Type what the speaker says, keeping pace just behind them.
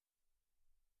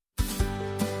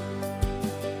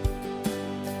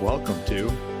Welcome to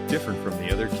Different from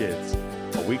the Other Kids,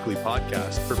 a weekly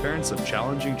podcast for parents of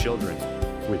challenging children,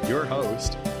 with your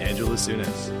host, Angela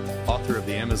Sunas, author of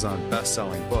the Amazon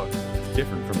best-selling book,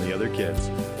 Different from the Other Kids.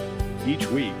 Each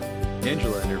week,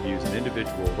 Angela interviews an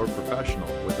individual or professional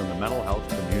within the mental health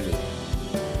community.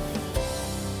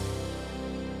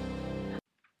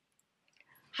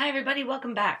 Hi everybody,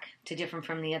 welcome back to Different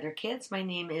from the Other Kids. My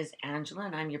name is Angela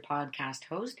and I'm your podcast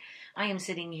host. I am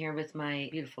sitting here with my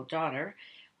beautiful daughter.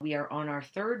 We are on our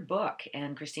third book,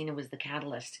 and Christina was the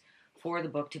catalyst for the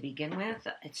book to begin with.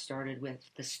 It started with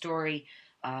the story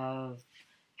of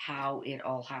how it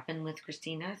all happened with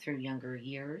Christina through younger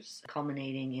years,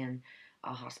 culminating in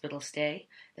a hospital stay.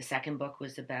 The second book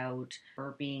was about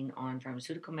her being on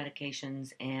pharmaceutical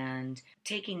medications and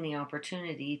taking the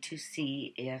opportunity to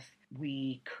see if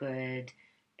we could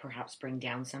perhaps bring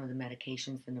down some of the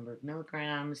medications, the number of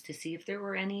milligrams, to see if there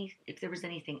was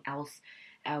anything else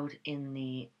out in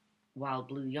the wild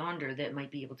blue yonder that might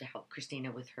be able to help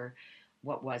Christina with her,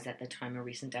 what was at the time a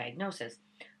recent diagnosis.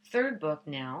 Third book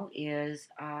now is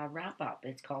a wrap-up.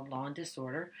 It's called Law and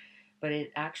Disorder, but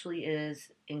it actually is,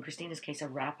 in Christina's case, a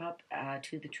wrap-up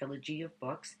to the trilogy of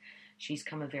books. She's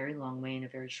come a very long way in a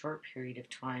very short period of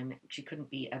time. She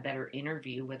couldn't be a better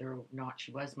interview, whether or not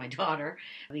she was my daughter,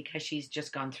 because she's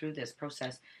just gone through this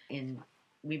process.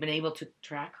 We've been able to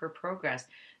track her progress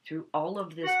through all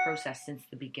of this process since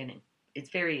the beginning. It's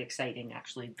very exciting,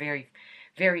 actually. Very,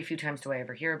 very few times do I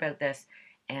ever hear about this,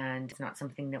 and it's not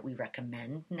something that we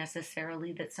recommend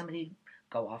necessarily that somebody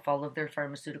go off all of their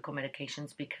pharmaceutical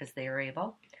medications because they are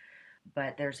able.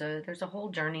 But there's a whole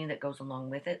journey that goes along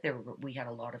with it. We had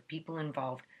a lot of people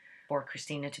involved for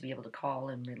Christina to be able to call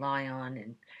and rely on,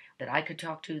 and that I could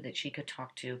talk to, that she could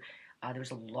talk to. There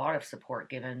was a lot of support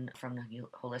given from the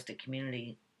holistic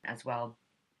community as well,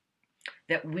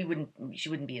 that she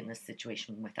wouldn't be in this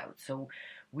situation without. So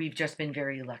we've just been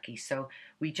very lucky. So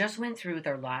we just went through with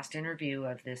our last interview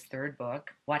of this third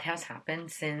book, what has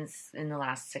happened in the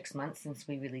last 6 months since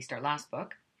we released our last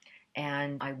book.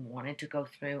 And I wanted to go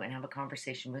through and have a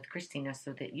conversation with Christina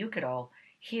so that you could all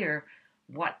hear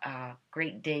what a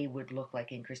great day would look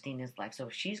like in Christina's life. So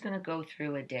if she's going to go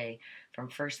through a day from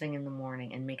first thing in the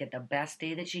morning and make it the best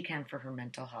day that she can for her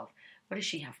mental health, what does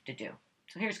she have to do?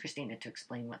 So here's Christina to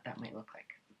explain what that might look like.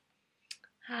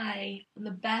 Hi.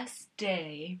 The best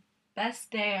day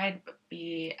I'd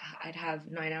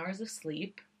have 9 hours of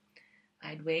sleep.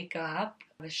 I'd wake up,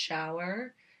 have a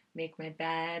shower, make my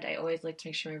bed. I always like to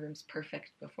make sure my room's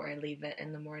perfect before I leave it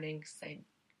in the morning because it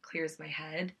clears my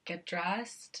head. Get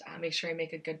dressed, make sure I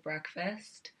make a good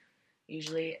breakfast.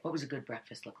 Usually... What was a good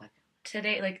breakfast look like?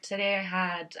 Today I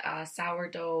had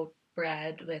sourdough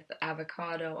bread with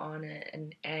avocado on it,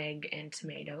 and egg and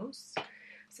tomatoes.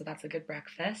 So that's a good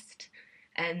breakfast.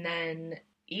 And then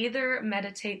either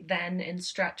meditate then and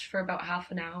stretch for about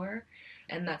half an hour.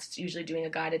 And that's usually doing a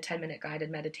 10-minute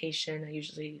guided meditation. I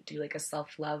usually do like a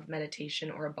self-love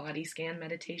meditation or a body scan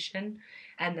meditation.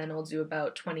 And then I'll do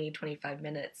about 20-25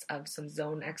 minutes of some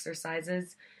zone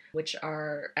exercises, which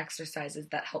are exercises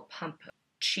that help pump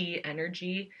chi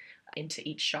energy into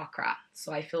each chakra.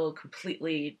 So I feel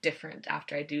completely different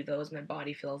after I do those. My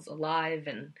body feels alive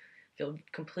and feel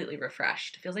completely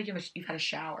refreshed. It feels like you've had a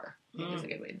shower. I think is a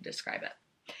good way to describe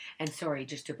it. And sorry,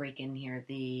 just to break in here,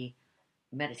 the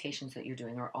meditations that you're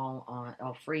doing are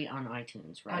all free on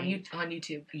iTunes, right? On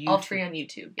YouTube. All free on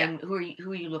YouTube. Yeah. And who are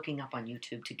you looking up on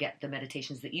YouTube to get the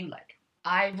meditations that you like?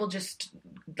 I will just,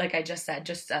 like I just said,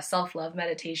 self-love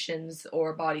meditations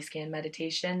or body scan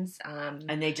meditations.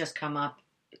 And they just come up.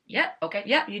 Yeah. Okay.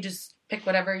 Yeah. You just pick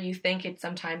whatever you think.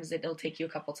 Sometimes it'll take you a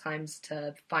couple times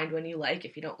to find one you like.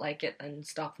 If you don't like it, then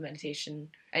stop the meditation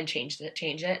and change it.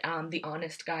 The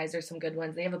Honest guys are some good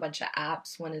ones. They have a bunch of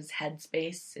apps. One is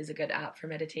Headspace, is a good app for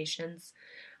meditations.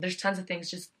 There's tons of things.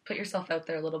 Just put yourself out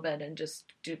there a little bit and just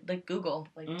do, like, Google,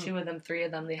 2 of them, 3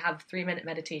 of them. They have 3-minute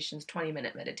meditations,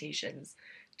 20-minute meditations.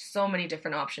 So many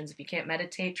different options. If you can't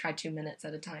meditate, try 2 minutes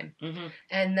at a time. Mm-hmm.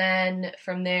 And then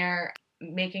from there,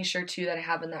 making sure too that I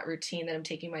have in that routine that I'm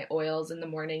taking my oils in the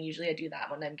morning. Usually I do that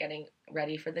when I'm getting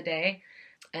ready for the day.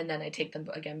 And then I take them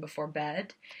again before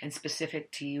bed. And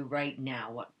specific to you right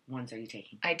now, what ones are you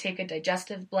taking? I take a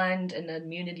digestive blend, an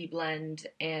immunity blend,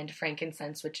 and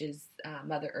frankincense, which is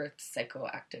Mother Earth's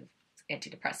psychoactive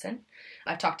antidepressant.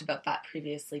 I've talked about that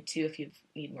previously too. If you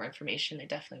need more information, I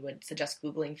definitely would suggest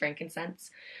Googling frankincense.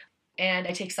 And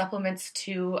I take supplements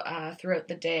too throughout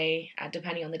the day.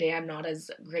 Depending on the day, I'm not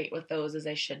as great with those as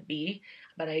I should be,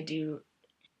 but I do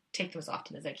take them as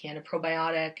often as I can. A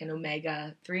probiotic, an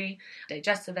omega-3,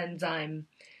 digestive enzyme,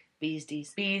 B's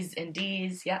and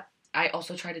D's, yep. I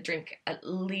also try to drink at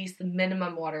least the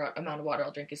minimum amount of water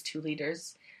I'll drink is 2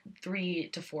 liters. 3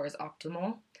 to 4 is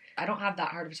optimal. I don't have that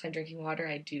hard of a time drinking water.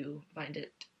 I do find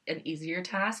it an easier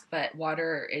task, but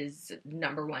water is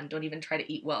number one. Don't even try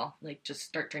to eat well. Like, just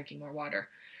start drinking more water.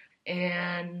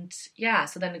 And yeah,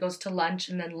 so then it goes to lunch,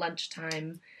 and then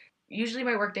lunchtime. Usually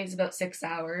my work day is about 6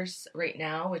 hours right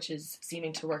now, which is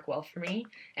seeming to work well for me.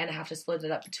 And I have to split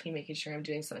it up between making sure I'm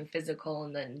doing something physical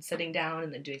and then sitting down,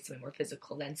 and then doing something more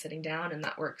physical, then sitting down, and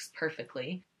that works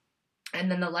perfectly.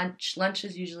 And then the lunch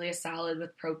is usually a salad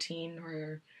with protein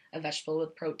or a vegetable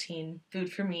with protein.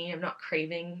 Food for me, I'm not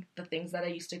craving the things that I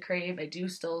used to crave. I do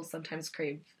still sometimes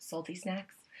crave salty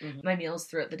snacks. Mm-hmm. My meals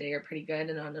throughout the day are pretty good,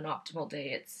 and on an optimal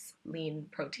day, it's lean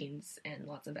proteins and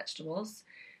lots of vegetables.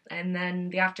 And then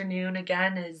the afternoon,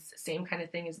 again, is same kind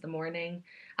of thing as the morning.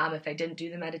 If I didn't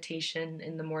do the meditation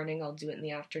in the morning, I'll do it in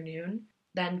the afternoon.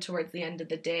 Then towards the end of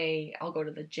the day, I'll go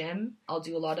to the gym. I'll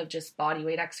do a lot of just body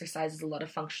weight exercises, a lot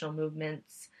of functional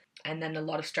movements, and then a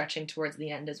lot of stretching towards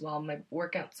the end as well. My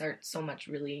workouts aren't so much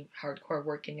really hardcore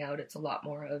working out. It's a lot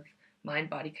more of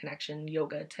mind-body connection,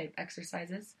 yoga type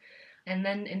exercises. And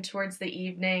then in towards the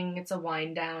evening, it's a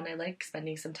wind down. I like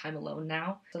spending some time alone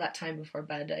now. So that time before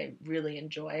bed, I really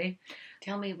enjoy.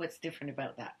 Tell me what's different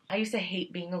about that. I used to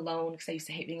hate being alone because I used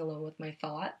to hate being alone with my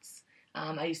thoughts.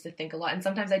 I used to think a lot, and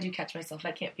sometimes I do catch myself.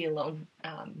 I can't be alone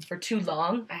for too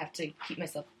long. I have to keep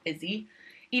myself busy.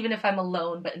 Even if I'm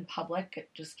alone, but in public, it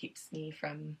just keeps me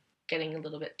from getting a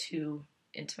little bit too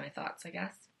into my thoughts, I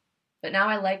guess. But now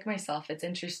I like myself. It's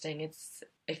interesting. It's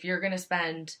if you're going to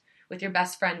spend with your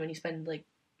best friend, when you spend like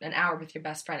an hour with your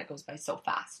best friend, it goes by so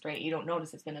fast, right? You don't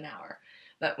notice it's been an hour.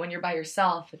 But when you're by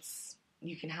yourself,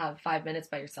 you can have 5 minutes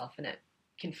by yourself, and it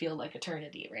can feel like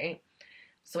eternity, right?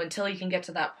 So until you can get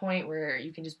to that point where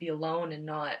you can just be alone and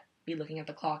not be looking at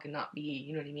the clock and not be,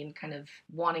 you know what I mean, kind of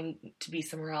wanting to be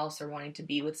somewhere else or wanting to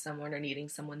be with someone or needing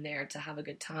someone there to have a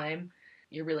good time,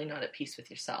 you're really not at peace with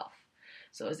yourself.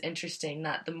 So it was interesting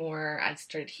that the more I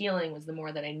started healing was the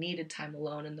more that I needed time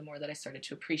alone, and the more that I started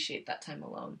to appreciate that time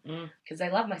alone. Because I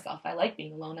love myself. I like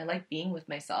being alone. I like being with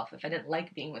myself. If I didn't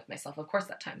like being with myself, of course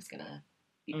that time's going to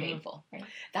be painful, right?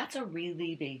 That's a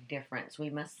really big difference. We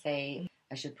must say,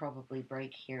 I should probably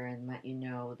break here and let you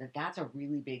know that that's a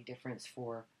really big difference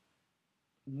for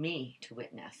me to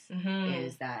witness,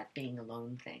 is that being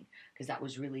alone thing, because that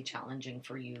was really challenging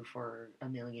for you for a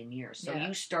million years. So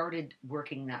you started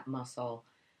working that muscle.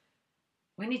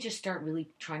 When did you start really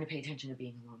trying to pay attention to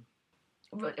being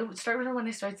alone? It started when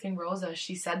I started seeing Rosa.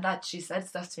 She said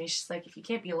stuff to me. She's like, if you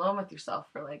can't be alone with yourself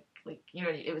for like you know,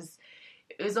 it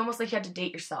was almost like you had to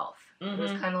date yourself. It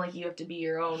was kind of like you have to be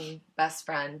your own best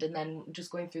friend. And then just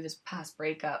going through this past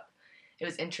breakup, it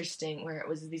was interesting where it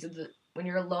was when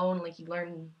you're alone, like, you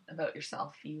learn about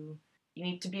yourself. You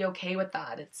need to be okay with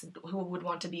that. It's who would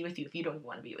want to be with you if you don't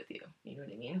want to be with you. You know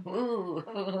what I mean?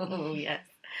 Ooh, yes.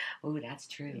 Ooh, that's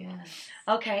true. Yes.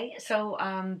 Okay, so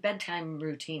bedtime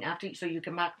routine so you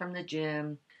come back from the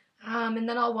gym. And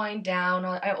then I'll wind down.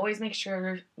 I always make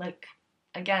sure, like,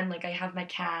 again, like, I have my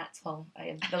cats. Well, I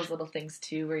have those little things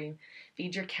too, where you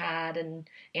feed your cat, and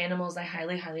animals I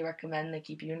highly, highly recommend. They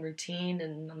keep you in routine,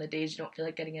 and on the days you don't feel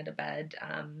like getting out of bed,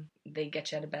 they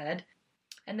get you out of bed.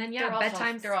 And then,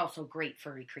 bedtime. They're also great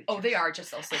furry creatures. Oh, they are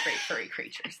just also great furry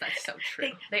creatures. That's so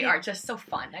true. They are just so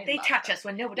fun. They touch us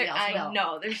when nobody else will. I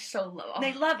know, they're so low.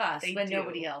 They love us when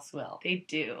nobody else will. They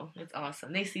do. It's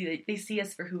awesome. They see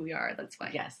us for who we are. That's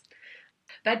why. Yes.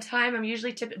 Bedtime, I'm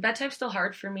usually bedtime's still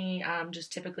hard for me,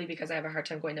 just typically because I have a hard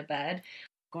time going to bed.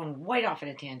 Going right off on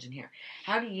a tangent here.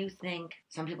 How do you think,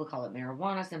 some people call it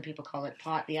marijuana, some people call it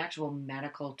pot, the actual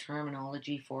medical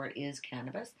terminology for it is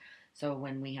cannabis. So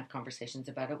when we have conversations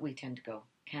about it, we tend to go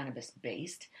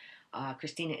cannabis-based.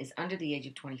 Christina is under the age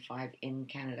of 25 in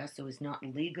Canada, so is not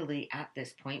legally at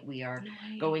this point. We are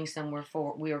going somewhere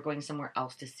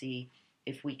else to see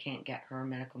if we can't get her a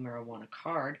medical marijuana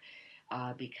card.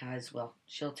 Because, well,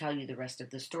 she'll tell you the rest of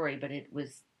the story, but it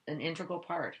was an integral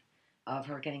part of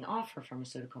her getting off her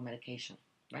pharmaceutical medication,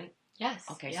 right? Yes.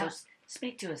 Okay, so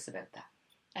speak to us about that.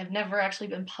 I've never actually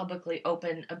been publicly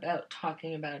open about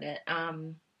talking about it,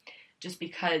 just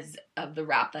because of the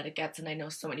rap that it gets, and I know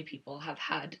so many people have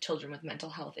had children with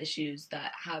mental health issues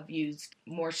that have used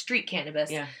more street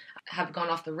cannabis, have gone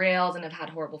off the rails and have had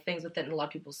horrible things with it, and a lot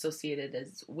of people associate it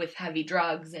as with heavy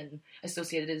drugs and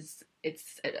associate it as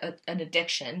it's an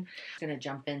addiction. I'm going to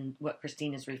jump in. What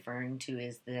Christine is referring to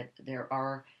is that there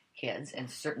are kids, and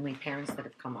certainly parents that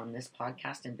have come on this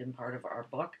podcast and been part of our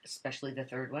book, especially the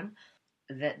third one,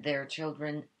 that their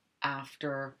children,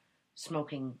 after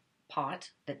smoking pot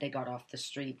that they got off the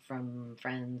street from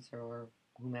friends or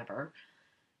whomever,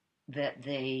 that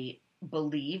they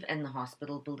believe, and the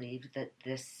hospital believed, that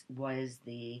this was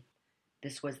the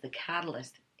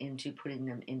catalyst into putting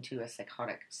them into a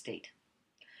psychotic state.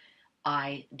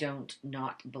 I don't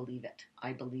not believe it.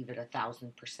 I believe it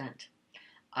 1,000%.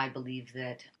 I believe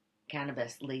that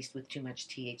cannabis laced with too much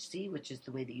THC, which is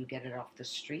the way that you get it off the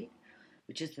street,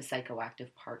 which is the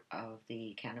psychoactive part of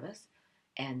the cannabis.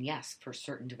 And yes, for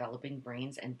certain developing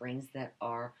brains and brains that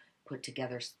are put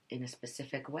together in a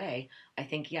specific way, I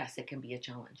think, yes, it can be a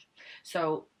challenge.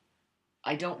 So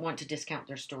I don't want to discount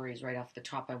their stories right off the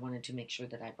top. I wanted to make sure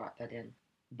that I brought that in.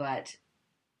 But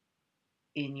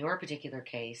in your particular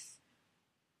case,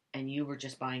 and you were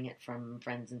just buying it from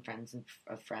friends and friends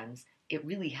of friends, it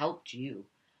really helped you.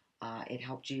 It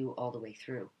helped you all the way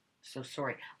through. So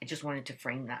sorry, I just wanted to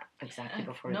frame that exactly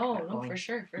before. No, for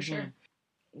sure.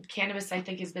 Cannabis, I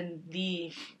think, has been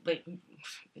the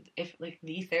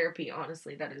therapy,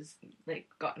 honestly, that has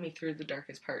got me through the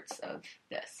darkest parts of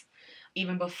this.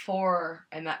 Even before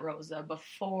I met Rosa,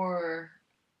 before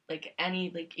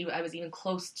I was even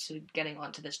close to getting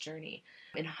onto this journey.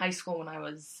 In high school, when I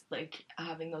was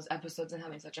having those episodes and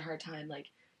having such a hard time,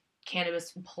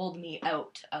 cannabis pulled me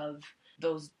out of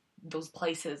those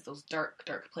places, those dark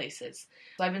places.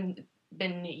 So I've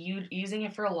been using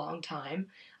it for a long time.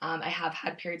 I have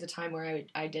had periods of time where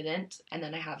I didn't, and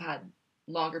then I have had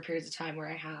longer periods of time where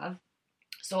I have.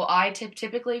 So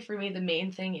typically, for me, the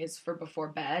main thing is for before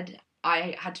bed.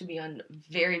 I had to be on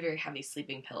very, very heavy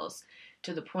sleeping pills,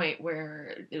 to the point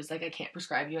where it was I can't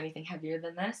prescribe you anything heavier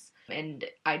than this, and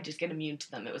I just get immune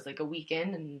to them. It was a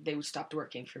weekend, and they stopped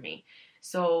working for me.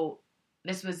 So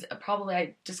this was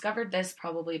I discovered this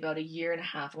probably about 1.5 years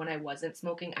when I wasn't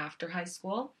smoking after high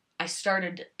school. I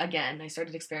started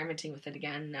experimenting with it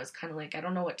again, and I was kind of I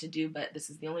don't know what to do, but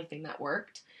this is the only thing that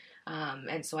worked.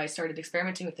 And so I started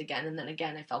experimenting with it again, and then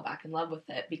again I fell back in love with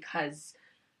it because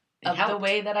of the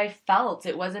way that I felt.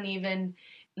 It wasn't even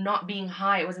not being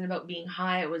high. It wasn't about being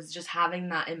high. It was just having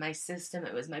that in my system.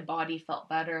 It was my body felt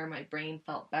better. My brain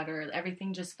felt better.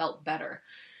 Everything just felt better.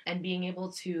 And being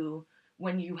able to,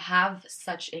 when you have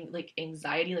such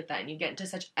anxiety like that and you get into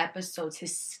such episodes,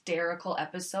 hysterical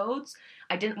episodes,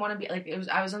 I didn't want to be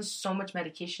I was on so much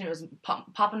medication. It was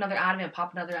pop another Ativan,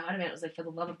 pop another Ativan. It was for the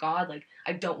love of God,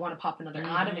 I don't want to pop another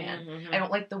Ativan. Mm-hmm. I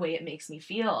don't like the way it makes me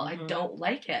feel. Mm-hmm. I don't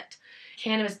like it.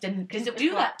 Cannabis didn't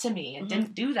do that to me. It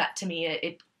didn't do that to me.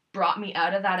 It brought me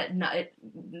out of that. It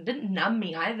didn't numb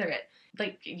me either.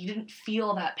 You didn't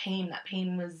feel that pain. That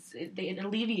pain it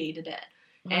alleviated it.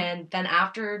 Mm-hmm. And then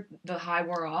after the high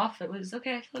wore off, it was,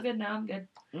 okay, I feel good now, I'm good.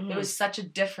 Mm-hmm. It was such a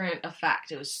different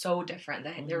effect. It was so different.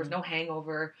 There was no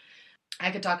hangover. I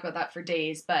could talk about that for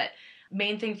days, but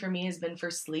main thing for me has been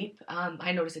for sleep.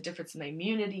 I noticed a difference in my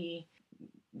immunity.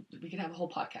 We could have a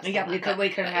whole podcast. Yeah, we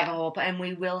could have a whole, and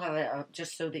we will have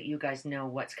just so that you guys know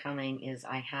what's coming, is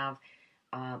I have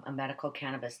a medical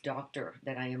cannabis doctor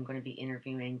that I am going to be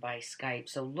interviewing by Skype.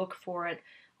 So look for it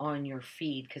on your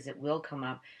feed, because it will come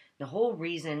up. The whole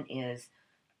reason is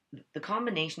the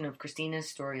combination of Christina's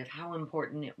story of how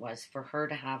important it was for her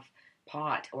to have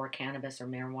pot or cannabis or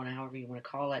marijuana, however you want to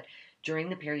call it, during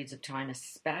the periods of time,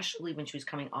 especially when she was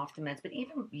coming off the meds, but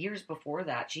even years before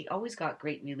that, she always got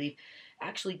great relief,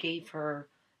 actually gave her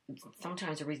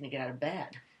sometimes a reason to get out of bed.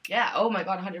 Yeah, oh my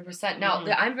God, 100%. Now,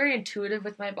 I'm very intuitive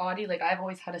with my body. I've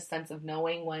always had a sense of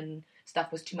knowing when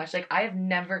stuff was too much. I have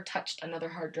never touched another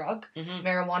hard drug. Mm-hmm.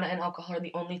 Marijuana and alcohol are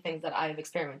the only things that I have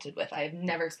experimented with. I have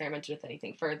never experimented with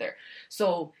anything further.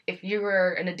 So if you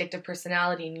were an addictive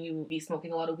personality and you be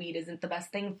smoking a lot of weed isn't the best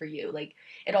thing for you.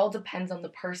 It all depends on the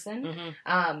person.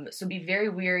 Mm-hmm. So be very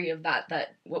wary of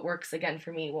that what works again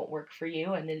for me won't work for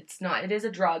you. And it is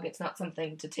a drug. It's not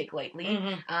something to take lightly.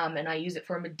 Mm-hmm. And I use it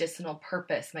for a medicinal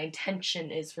purpose. My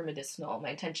intention is for medicinal.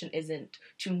 My intention isn't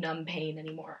to numb pain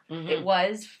anymore. Mm-hmm. It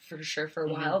was for sure for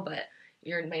a while, but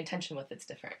my intention with it's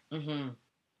different. Mm-hmm.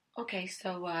 Okay,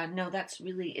 so no,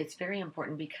 it's very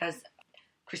important because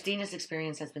Christina's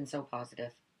experience has been so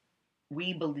positive.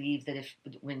 We believe that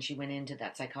when she went into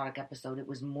that psychotic episode, it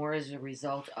was more as a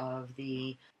result of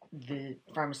the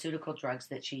pharmaceutical drugs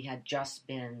that she had just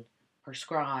been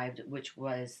prescribed, which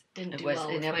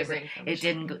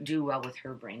didn't do well with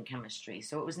her brain chemistry.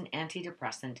 So it was an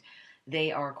antidepressant.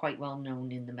 They are quite well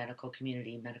known in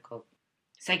the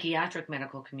psychiatric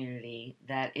medical community,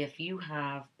 that if you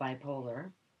have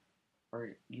bipolar,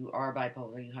 or you are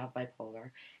bipolar, you have bipolar,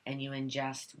 and you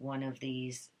ingest one of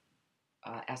these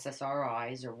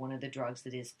SSRIs, or one of the drugs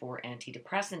that is for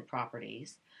antidepressant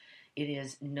properties, it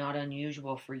is not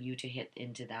unusual for you to hit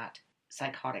into that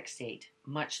psychotic state.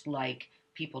 Much like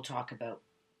people talk about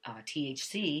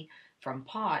THC, from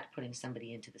pot putting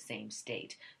somebody into the same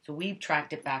state. So we've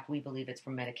tracked it back. We believe it's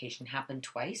from medication. Happened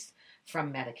twice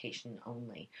from medication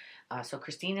only. So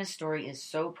Christina's story is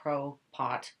so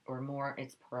pro-pot, or more,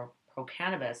 it's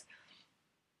pro-cannabis.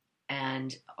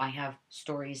 And I have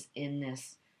stories in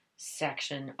this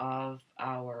section of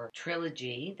our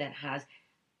trilogy that has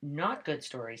not good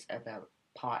stories about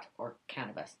pot or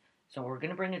cannabis. So we're going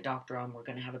to bring a doctor on. We're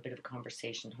going to have a bit of a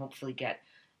conversation, hopefully get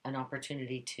an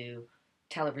opportunity to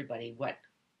tell everybody what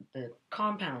the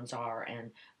compounds are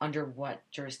and under what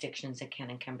jurisdictions it can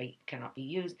and cannot be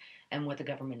used, and what the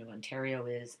government of Ontario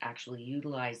is actually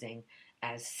utilizing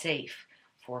as safe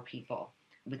for people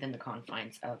within the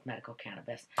confines of medical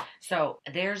cannabis. So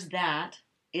there's that.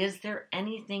 Is there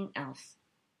anything else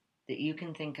that you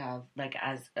can think of, like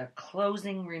as a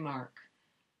closing remark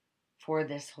for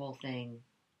this whole thing,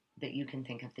 that you can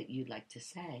think of that you'd like to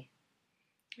say?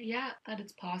 Yeah, that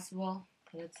it's possible.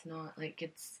 That it's not, like,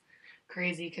 it's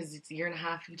crazy because it's a year and a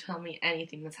half. You tell me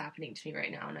anything that's happening to me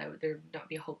right now, and there would not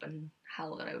be a hope in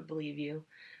hell that I would believe you.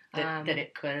 That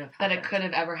it could have happened. That it could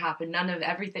have ever happened. None of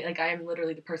everything, like, I am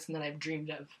literally the person that I've dreamed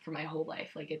of for my whole life.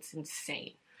 Like, it's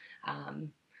insane.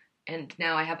 And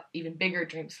now I have even bigger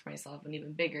dreams for myself and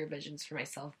even bigger visions for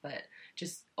myself, but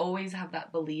just always have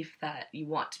that belief that you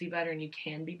want to be better and you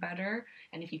can be better.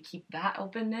 And if you keep that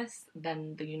openness,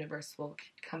 then the universe will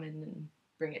come in and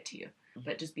bring it to you. Mm-hmm.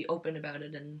 But just be open about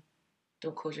it and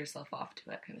don't close yourself off to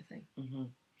it, kind of thing. Mm-hmm.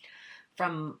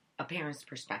 From a parent's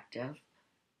perspective,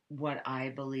 what I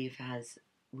believe has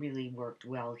really worked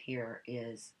well here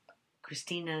is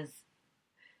Christina's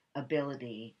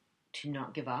ability to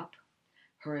not give up,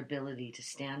 her ability to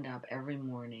stand up every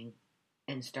morning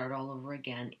and start all over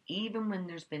again, even when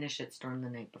there's been a shitstorm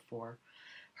the night before.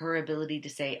 Her ability to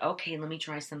say, okay, let me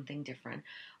try something different.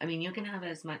 I mean, you can have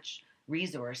as much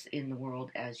resource in the world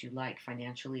as you like,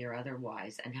 financially or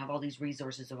otherwise, and have all these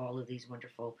resources of all of these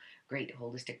wonderful, great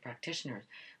holistic practitioners.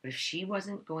 But if she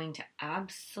wasn't going to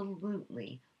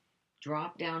absolutely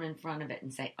drop down in front of it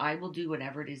and say, I will do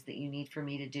whatever it is that you need for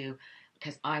me to do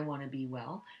because I want to be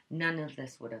well, none of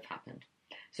this would have happened.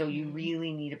 So you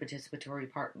really need a participatory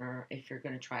partner if you're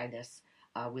going to try this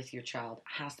with your child. It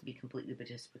has to be completely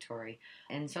participatory,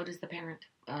 and so does the parent.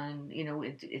 You know,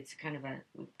 it's kind of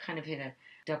hit a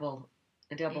double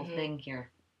thing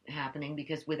here happening,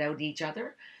 because without each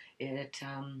other, it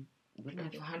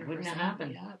wouldn't have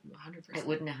happened. Yeah, 100%. It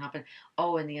wouldn't have happened.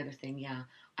 Oh, and the other thing, yeah,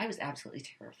 I was absolutely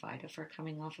terrified of her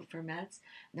coming off of her meds.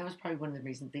 And that was probably one of the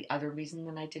reasons. The other reason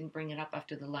that I didn't bring it up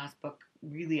after the last book,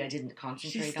 really, I didn't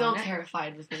concentrate on it. She's still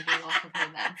terrified with me being off of her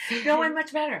meds. No, I'm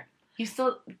much better. You're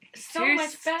still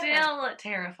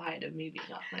terrified of me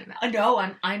being off my meds. No,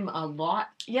 I'm a lot.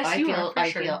 Yes, I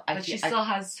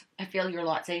feel you're a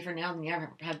lot safer now than you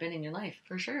ever have been in your life.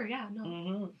 For sure, yeah, no.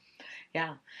 Mm-hmm.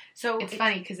 Yeah. So it's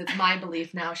funny because it's my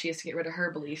belief now. She has to get rid of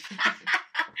her belief.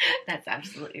 That's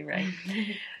absolutely right.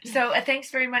 So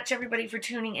thanks very much, everybody, for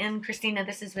tuning in. Christina,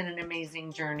 this has been an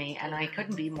amazing journey, and I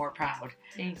couldn't be more proud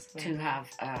to have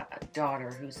a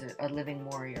daughter who's a living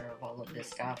warrior of all of this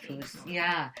stuff, who's,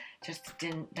 just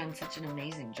done such an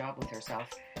amazing job with herself.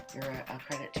 You're a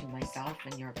credit to myself,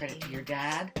 and you're a credit to your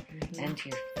dad and to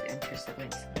your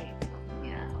siblings.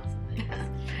 Yeah.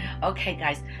 Okay,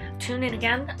 guys, tune in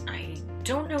again. I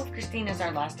don't know if Christina's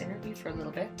our last interview for a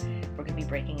little bit. We're going to be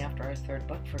breaking after our third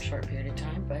book for a short period of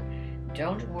time, but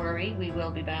don't worry, we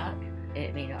will be back.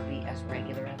 It may not be as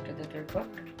regular after the third book,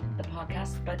 the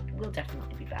podcast, but we'll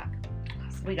definitely be back.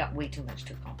 We got way too much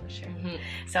to accomplish here. Mm-hmm.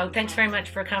 So thanks very much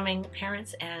for coming,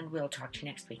 parents, and we'll talk to you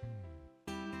next week.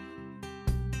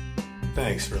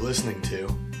 Thanks for listening to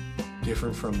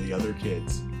Different from the Other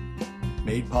Kids,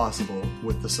 made possible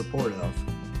with the support of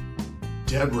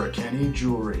Deborah Kenny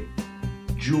Jewelry.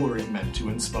 Jewelry meant to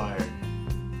inspire.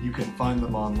 You can find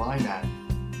them online at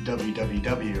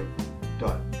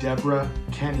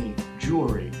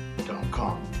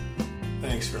www.deborahkennyjewelry.com.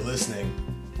 Thanks for listening.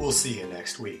 We'll see you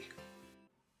next week.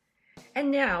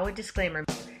 And now a disclaimer.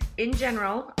 In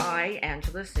general, I,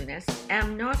 Angela Sunis,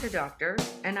 am not a doctor,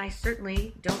 and I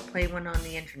certainly don't play one on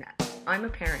the internet. I'm a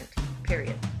parent,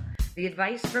 period. The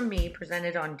advice from me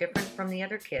presented on Different from the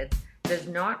Other Kids does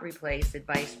not replace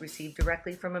advice received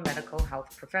directly from a medical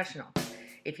health professional.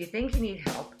 If you think you need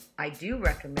help, I do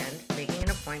recommend making an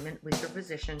appointment with your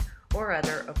physician or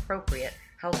other appropriate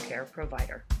healthcare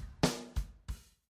provider.